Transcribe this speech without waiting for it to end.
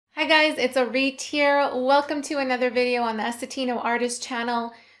guys, it's Arit here. Welcome to another video on the Estetino Artist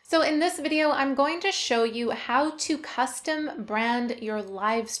channel. So in this video, I'm going to show you how to custom brand your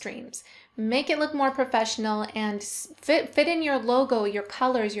live streams. Make it look more professional and fit in your logo, your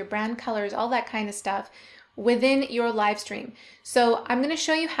colors, your brand colors, all that kind of stuff within your live stream. So I'm going to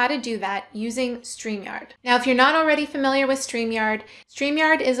show you how to do that using Streamyard. Now, if you're not already familiar with Streamyard,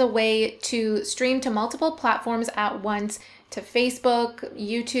 Streamyard is a way to stream to multiple platforms at once, to Facebook,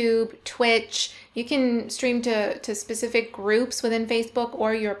 YouTube, Twitch. You can stream to specific groups within Facebook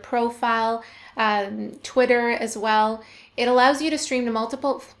or your profile, Twitter as well. It allows you to stream to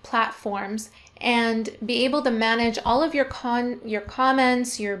multiple platforms and be able to manage all of your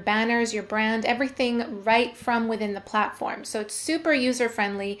comments, your banners, your brand, everything right from within the platform. So it's super user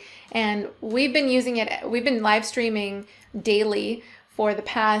friendly, and we've been using it. We've been live streaming daily for the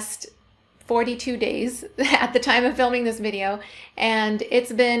past 42 days at the time of filming this video, and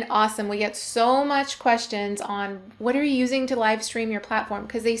it's been awesome. We get so much questions on what are you using to live stream your platform,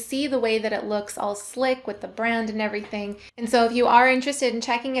 because they see the way that it looks all slick with the brand and everything. And so if you are interested in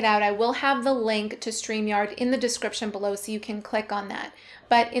checking it out, I will have the link to Streamyard in the description below so you can click on that.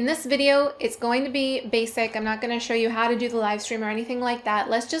 But in this video, it's going to be basic. I'm not going to show you how to do the live stream or anything like that.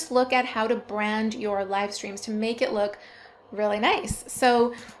 Let's just look at how to brand your live streams to make it look really nice.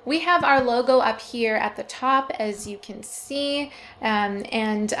 So we have our logo up here at the top, as you can see,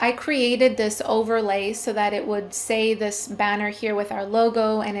 and I created this overlay so that it would say this banner here with our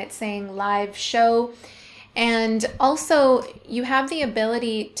logo and it's saying live show. And also you have the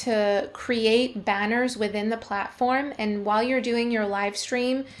ability to create banners within the platform, and while you're doing your live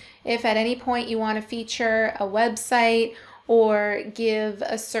stream, if at any point you want to feature a website or give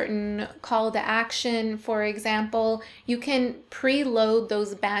a certain call to action, for example, you can preload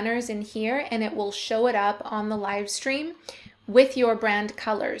those banners in here and it will show it up on the live stream with your brand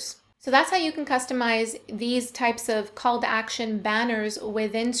colors. So that's how you can customize these types of call to action banners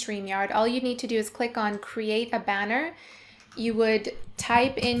within Streamyard. All you need to do is click on create a banner. You would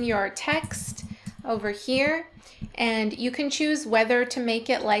type in your text over here, and you can choose whether to make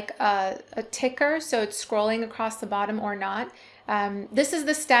it like a ticker, so it's scrolling across the bottom, or not. This is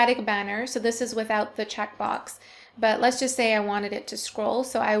the static banner, so this is without the checkbox. But let's just say I wanted it to scroll,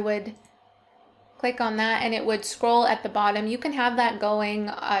 so I would click on that and it would scroll at the bottom. You can have that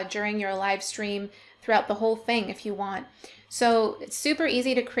going during your live stream throughout the whole thing if you want. So it's super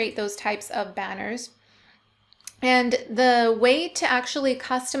easy to create those types of banners. And the way to actually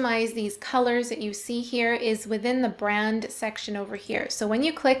customize these colors that you see here is within the brand section over here. So when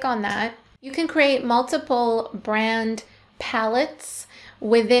you click on that, you can create multiple brand palettes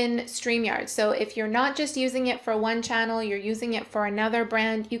within Streamyard. So if you're not just using it for one channel, you're using it for another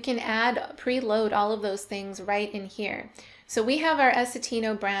brand, you can preload all of those things right in here. So we have our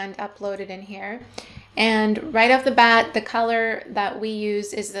Estetino brand uploaded in here. And right off the bat, the color that we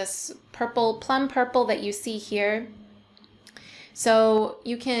use is this purple, plum purple that you see here. So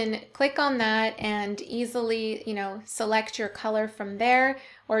you can click on that and easily, select your color from there,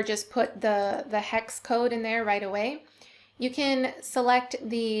 or just put the hex code in there right away. You can select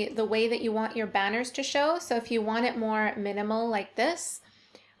the way that you want your banners to show. So if you want it more minimal like this,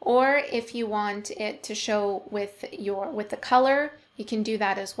 or if you want it to show with the color, you can do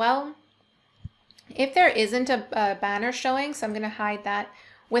that as well. If there isn't a banner showing, so I'm going to hide that.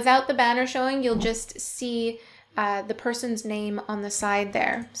 Without the banner showing, you'll just see the person's name on the side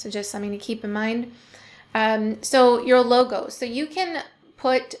there. So just something to keep in mind. So your logo. So you can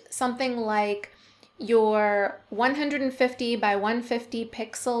put something like your 150 by 150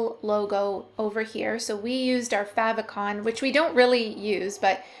 pixel logo over here. So we used our favicon, which we don't really use,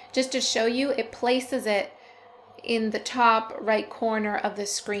 but just to show you, it places it in the top right corner of the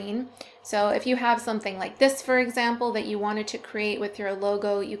screen. So if you have something like this, for example, that you wanted to create with your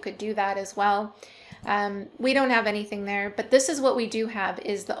logo, you could do that as well. We don't have anything there, but this is what we do have,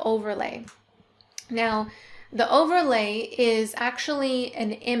 is the overlay. Now, the overlay is actually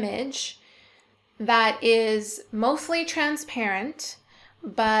an image that is mostly transparent,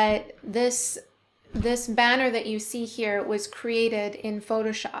 but this banner that you see here was created in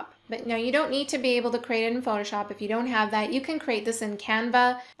Photoshop. But now you don't need to be able to create it in Photoshop. If you don't have that, you can create this in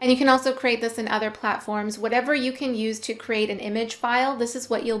Canva, and you can also create this in other platforms. Whatever you can use to create an image file, this is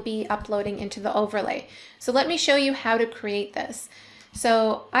what you'll be uploading into the overlay. So let me show you how to create this.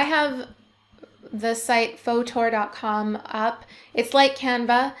 So I have the site photor.com up. It's like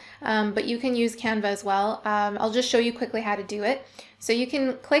Canva, but you can use Canva as well. I'll just show you quickly how to do it. So you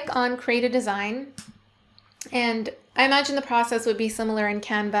can click on create a design, and I imagine the process would be similar in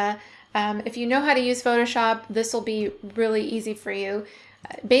Canva. If you know how to use Photoshop, this will be really easy for you.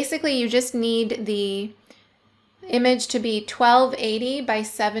 Basically, you just need the image to be 1280 by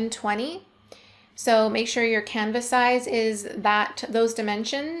 720. So make sure your canvas size is those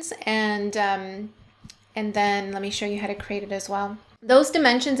dimensions, and then let me show you how to create it as well. Those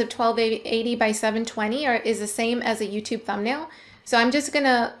dimensions of 1280 by 720 is the same as a YouTube thumbnail. So I'm just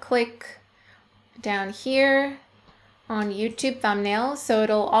gonna click down here on YouTube thumbnail. So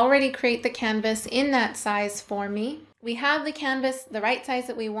it'll already create the canvas in that size for me. We have the canvas, the right size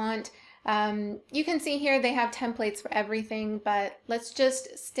that we want. You can see here they have templates for everything, but let's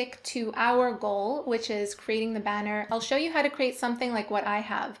just stick to our goal, which is creating the banner. I'll show you how to create something like what I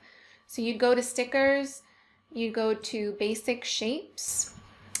have. So you'd go to stickers, you go to basic shapes,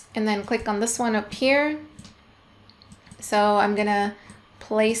 and then click on this one up here. So I'm gonna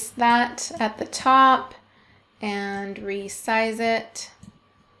place that at the top and resize it.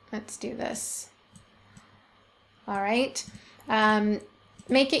 Let's do this. All right.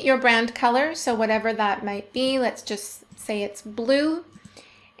 Make it your brand color, so whatever that might be. Let's just say it's blue.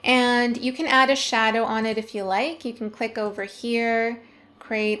 And you can add a shadow on it if you like. You can click over here,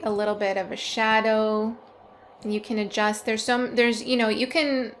 create a little bit of a shadow. You can adjust. You know, you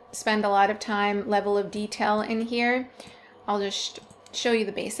can spend a lot of time, level of detail in here. I'll just show you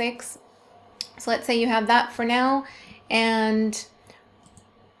the basics. So let's say you have that for now, and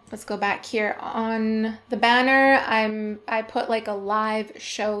let's go back here on the banner. I put like a live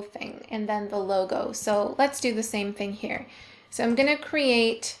show thing and then the logo. So let's do the same thing here. So I'm gonna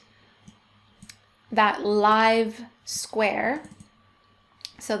create that live square.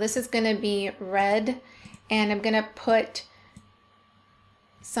 So this is gonna be red, and I'm gonna put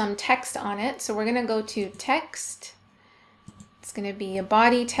some text on it. So we're gonna go to text. It's gonna be a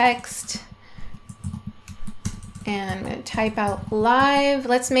body text. And I'm going to type out live.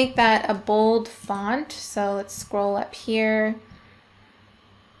 Let's make that a bold font. So let's scroll up here.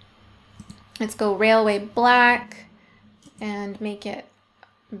 Let's go Railway Black and make it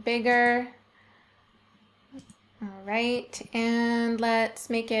bigger. All right, and let's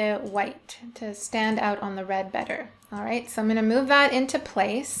make it white to stand out on the red better. All right, so I'm going to move that into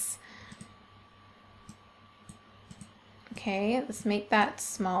place. Okay, let's make that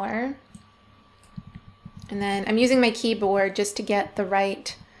smaller. And then I'm using my keyboard just to get the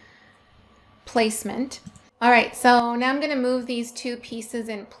right placement. All right, so now I'm going to move these two pieces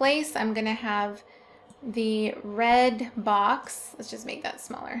in place. I'm going to have the red box, let's just make that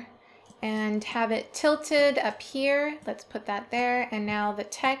smaller, and have it tilted up here. Let's put that there. And now the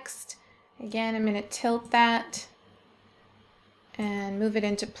text, again, I'm going to tilt that and move it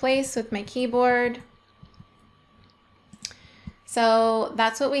into place with my keyboard. So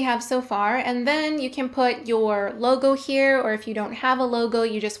that's what we have so far. And then you can put your logo here, or if you don't have a logo,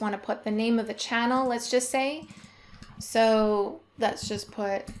 you just want to put the name of the channel, let's just say. So let's just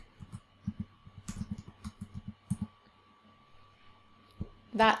put,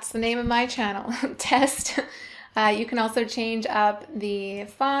 that's the name of my channel, Test. You can also change up the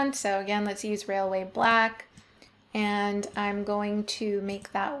font. So again, let's use Railway Black. And I'm going to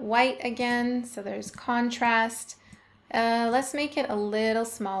make that white again. So there's contrast. Let's make it a little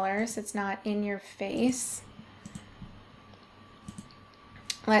smaller so it's not in your face.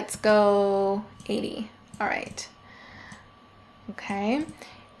 Let's go 80. All right. Okay.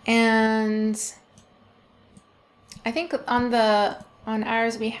 And I think on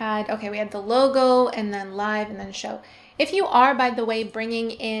ours we had the logo and then live and then show. If you are, by the way,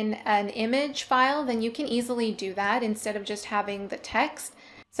 bringing in an image file, then you can easily do that instead of just having the text.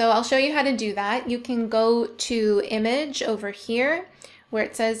 So I'll show you how to do that. You can go to image over here where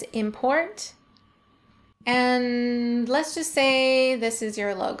it says import. And let's just say this is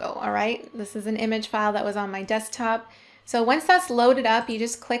your logo, all right? This is an image file that was on my desktop. So once that's loaded up, you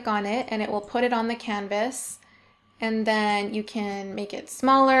just click on it and it will put it on the canvas. And then you can make it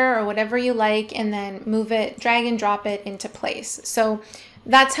smaller or whatever you like, and then move it, drag and drop it into place. So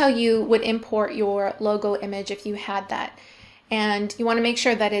that's how you would import your logo image if you had that. And you want to make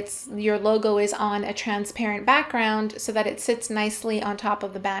sure that your logo is on a transparent background so that it sits nicely on top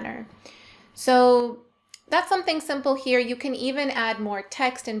of the banner. So that's something simple here. You can even add more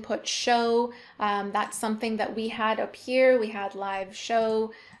text and put show. That's something that we had up here. We had live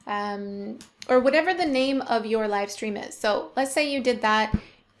show, or whatever the name of your live stream is. So let's say you did that.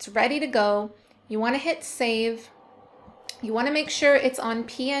 It's ready to go. You want to hit save. You want to make sure it's on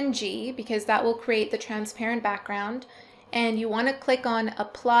PNG because that will create the transparent background. And you want to click on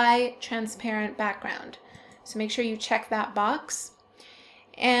apply transparent background. So make sure you check that box.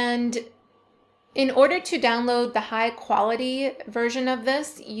 And in order to download the high quality version of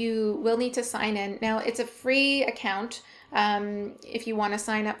this, you will need to sign in. Now it's a free account. if you want to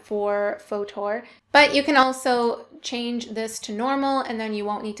sign up for Photor. But you can also change this to normal, and then you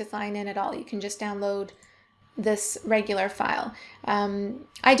won't need to sign in at all. You can just download this regular file.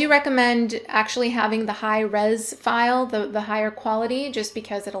 I do recommend actually having the high res file, the higher quality, just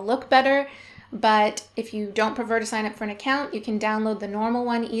because it'll look better. But if you don't prefer to sign up for an account, you can download the normal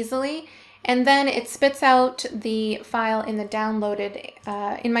one easily. And then it spits out the file in the downloaded,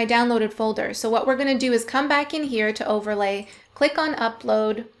 in my downloaded folder. So what we're going to do is come back in here to overlay, click on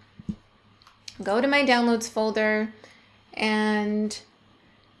upload, go to my downloads folder, and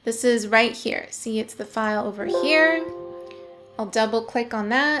this is right here. See, it's the file over here. I'll double click on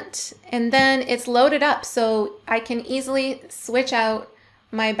that, and then it's loaded up, so I can easily switch out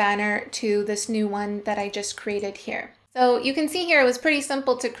my banner to this new one that I just created here. So you can see here it was pretty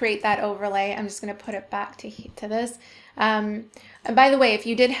simple to create that overlay. I'm just going to put it back to this. And by the way, if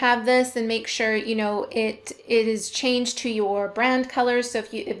you did have this, then make sure you know it is changed to your brand colors. So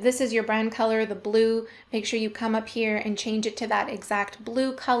if this is your brand color, the blue, make sure you come up here and change it to that exact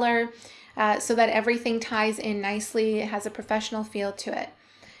blue color so that everything ties in nicely. It has a professional feel to it.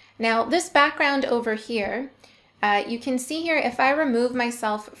 Now this background over here, you can see here if I remove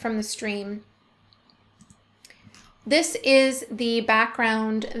myself from the stream, this is the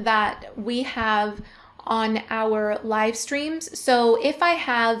background that we have on our live streams. So if I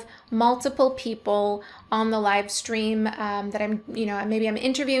have multiple people on the live stream that I'm, maybe I'm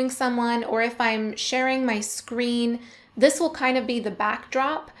interviewing someone, or if I'm sharing my screen, this will kind of be the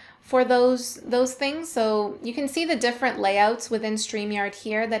backdrop for those things. So you can see the different layouts within Streamyard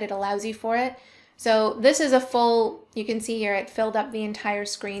here that it allows you for it. So this is a full, you can see here it filled up the entire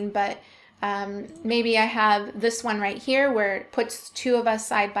screen, but maybe I have this one right here where it puts two of us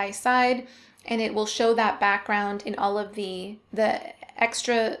side by side, and it will show that background in all of the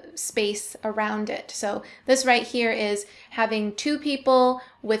extra space around it. So this right here is having two people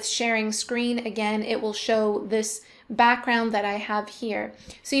with sharing screen. Again, it will show this background that I have here.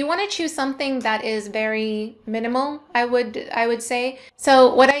 So you want to choose something that is very minimal, I would say.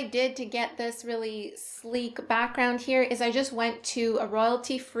 So what I did to get this really sleek background here is I just went to a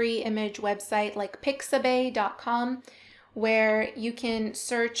royalty-free image website like pixabay.com, where you can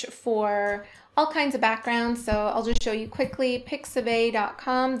search for all kinds of backgrounds. So I'll just show you quickly.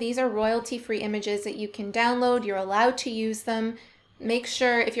 Pixabay.com. These are royalty-free images that you can download. You're allowed to use them. Make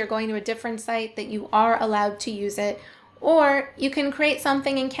sure if you're going to a different site that you are allowed to use it, or you can create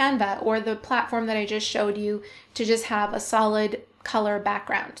something in Canva or the platform that I just showed you to just have a solid color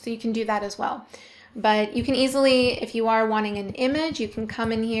background. So you can do that as well. But you can easily, if you are wanting an image, you can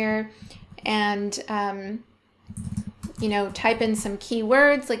come in here and type in some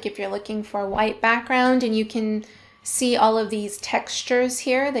keywords, like if you're looking for a white background, and you can see all of these textures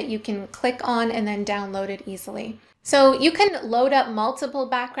here that you can click on and then download it easily. So you can load up multiple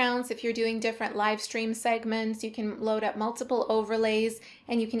backgrounds if you're doing different live stream segments. You can load up multiple overlays,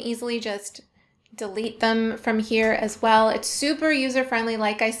 and you can easily just delete them from here as well. It's super user-friendly,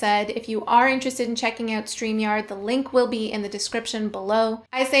 like I said. If you are interested in checking out Streamyard, the link will be in the description below.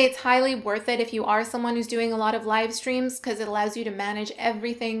 I say it's highly worth it if you are someone who's doing a lot of live streams, because it allows you to manage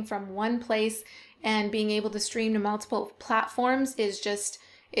everything from one place, and being able to stream to multiple platforms is just,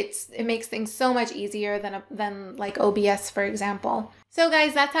 it makes things so much easier than like OBS, for example. So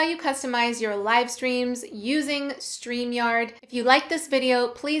guys, that's how you customize your live streams using Streamyard. If you like this video,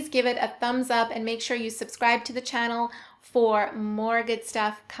 please give it a thumbs up and make sure you subscribe to the channel for more good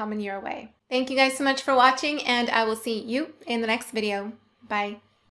stuff coming your way. Thank you guys so much for watching, and I will see you in the next video. Bye.